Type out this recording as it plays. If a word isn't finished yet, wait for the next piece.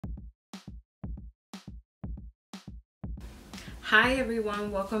Hi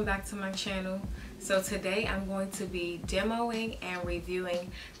everyone, welcome back to my channel. So today I'm going to be demoing and reviewing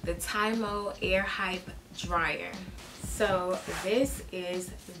the Tymo Airhype Dryer. So this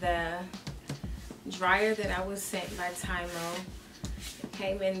is the dryer that I was sent by Tymo. It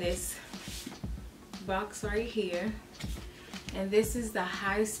came in this box right here. And this is the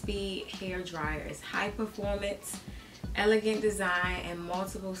high-speed hair dryer. It's high performance, elegant design, and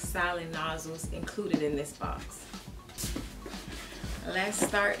multiple styling nozzles included in this box. Let's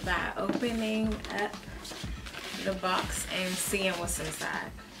start by opening up the box and seeing what's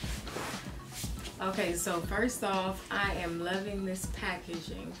inside. Okay, so first off, I am loving this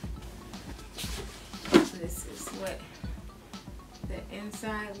packaging. This is what the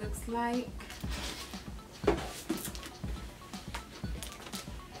inside looks like.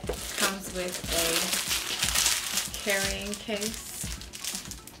 Comes with a carrying case.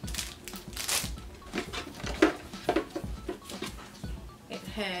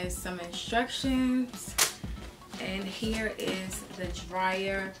 Has some instructions, and here is the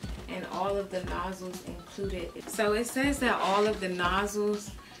dryer and all of the nozzles included. So it says that all of the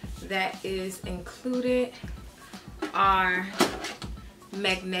nozzles that is included are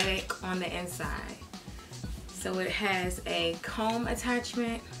magnetic on the inside. So it has a comb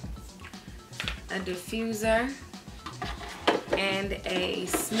attachment, a diffuser, and a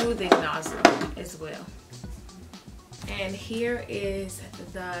smoothing nozzle as well. And here is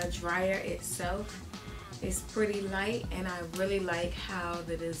the dryer itself. It's pretty light, and I really like how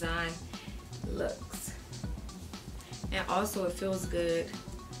the design looks. And also it feels good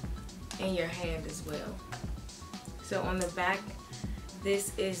in your hand as well. So on the back,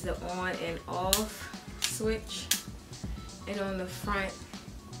 this is the on and off switch. And on the front,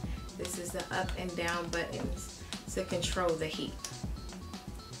 this is the up and down buttons to control the heat.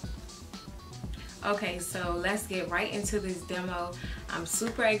 Okay, so let's get right into this demo. I'm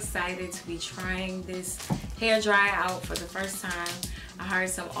super excited to be trying this hair dryer out for the first time. I heard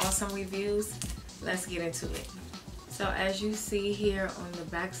some awesome reviews. Let's get into it. So as you see here on the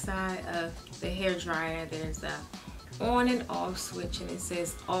back side of the hair dryer, there's a on and off switch, and it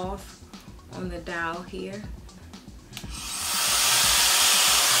says off on the dial here.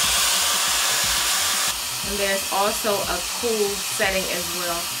 And there's also a cool setting as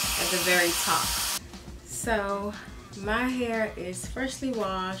well at the very top. So my hair is freshly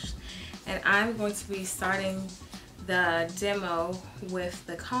washed, and I'm going to be starting the demo with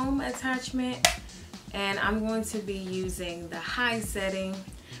the comb attachment, and I'm going to be using the high setting,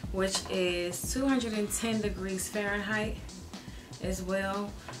 which is 210 degrees Fahrenheit as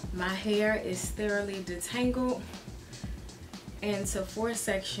well. My hair is thoroughly detangled into 4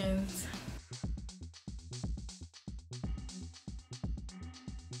 sections.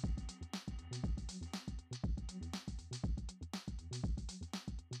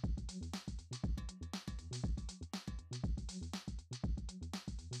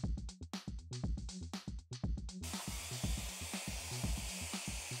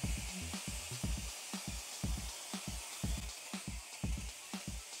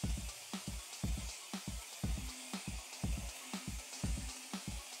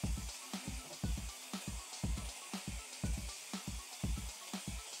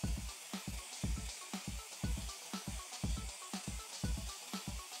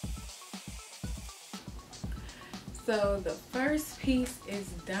 So the first piece is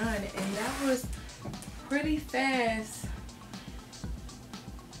done, and that was pretty fast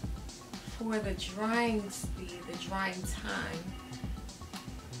for the drying speed, the drying time.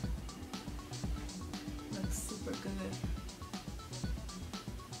 Looks super good.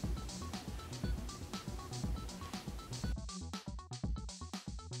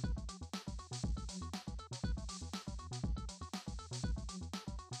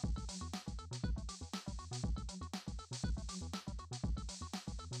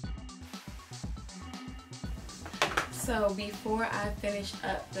 So before I finish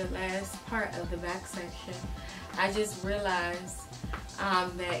up the last part of the back section, I just realized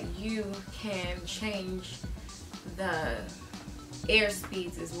that you can change the air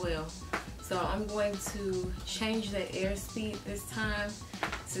speeds as well. So I'm going to change the air speed this time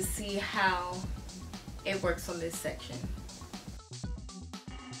to see how it works on this section.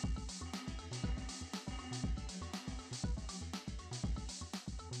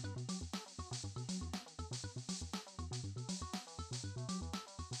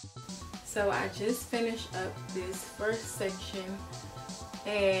 So I just finished up this first section,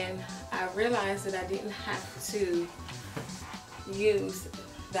 and I realized that I didn't have to use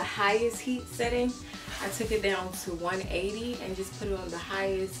the highest heat setting. I took it down to 180 and just put it on the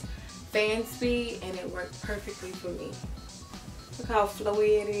highest fan speed, and it worked perfectly for me. Look how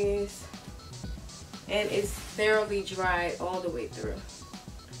flowy it is. And it's thoroughly dried all the way through.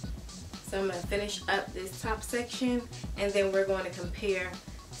 So I'm going to finish up this top section and then we're going to compare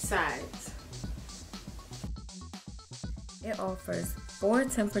sides. It offers 4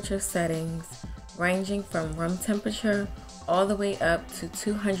 temperature settings ranging from room temperature all the way up to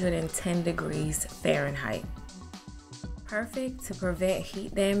 210 degrees Fahrenheit. Perfect to prevent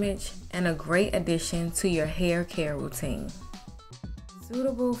heat damage and a great addition to your hair care routine.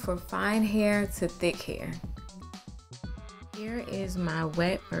 Suitable for fine hair to thick hair. Here is my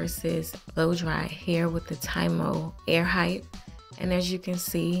wet versus blow dry hair with the Tymo Airhype, and as you can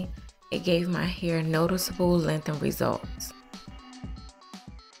see, it gave my hair noticeable length and results.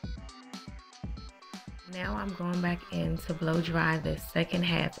 Now I'm going back in to blow dry the second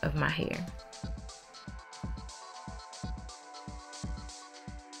half of my hair.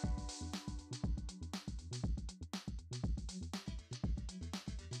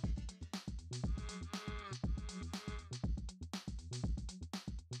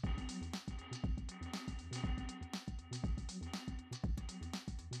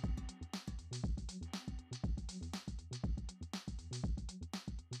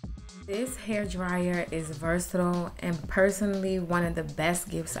 This hair dryer is versatile and personally one of the best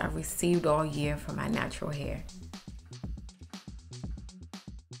gifts I've received all year for my natural hair.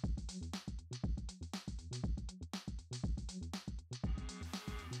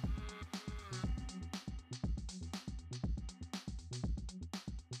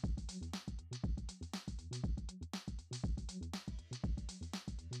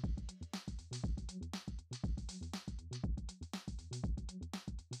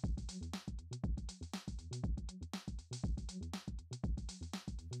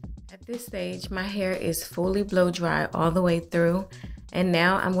 At this stage, my hair is fully blow dry all the way through, and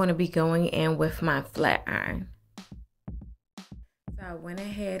now I'm going to be going in with my flat iron. So I went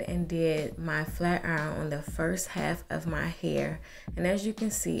ahead and did my flat iron on the first half of my hair, and as you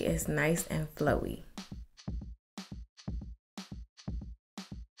can see, it's nice and flowy.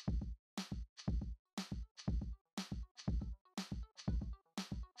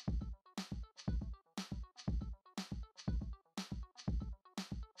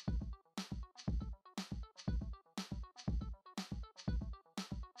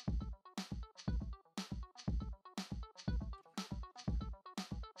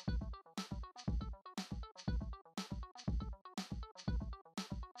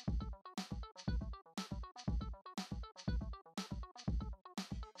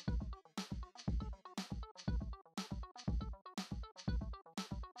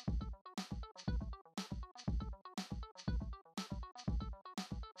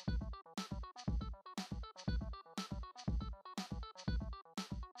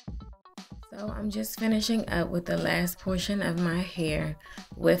 So I'm just finishing up with the last portion of my hair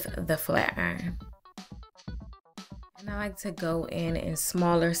with the flat iron. And I like to go in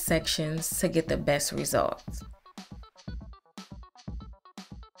smaller sections to get the best results.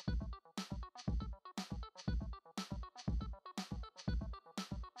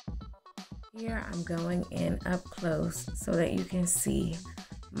 Here I'm going in up close so that you can see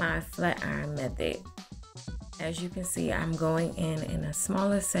my flat iron method. As you can see, I'm going in a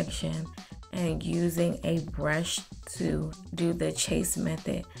smaller section and using a brush to do the chase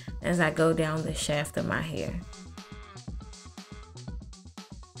method as I go down the shaft of my hair.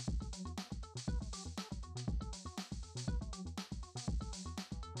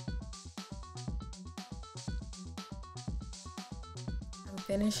 I'm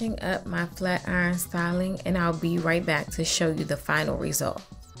finishing up my flat iron styling and I'll be right back to show you the final result.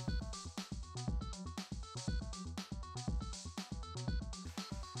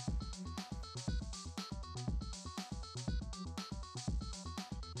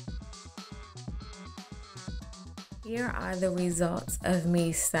 Here are the results of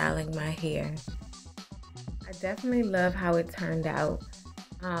me styling my hair. I definitely love how it turned out.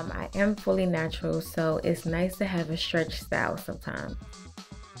 I am fully natural, so it's nice to have a stretch style sometimes.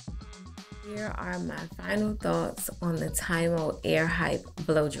 Here are my final thoughts on the Tymo Airhype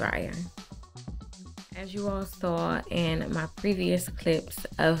Blow-dryer. As you all saw in my previous clips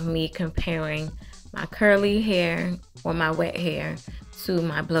of me comparing my curly hair or my wet hair to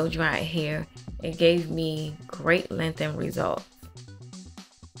my blow-dried hair, it gave me great length and results.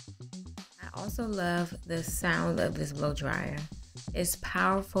 I also love the sound of this blow dryer. It's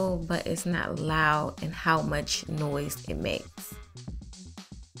powerful, but it's not loud in how much noise it makes.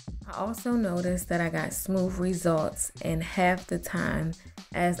 I also noticed that I got smooth results in half the time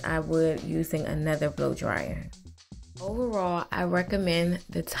as I would using another blow dryer. Overall, I recommend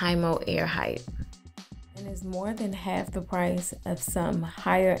the Tymo Airhype. and is more than half the price of some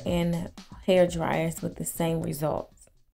higher end hair dryers with the same results.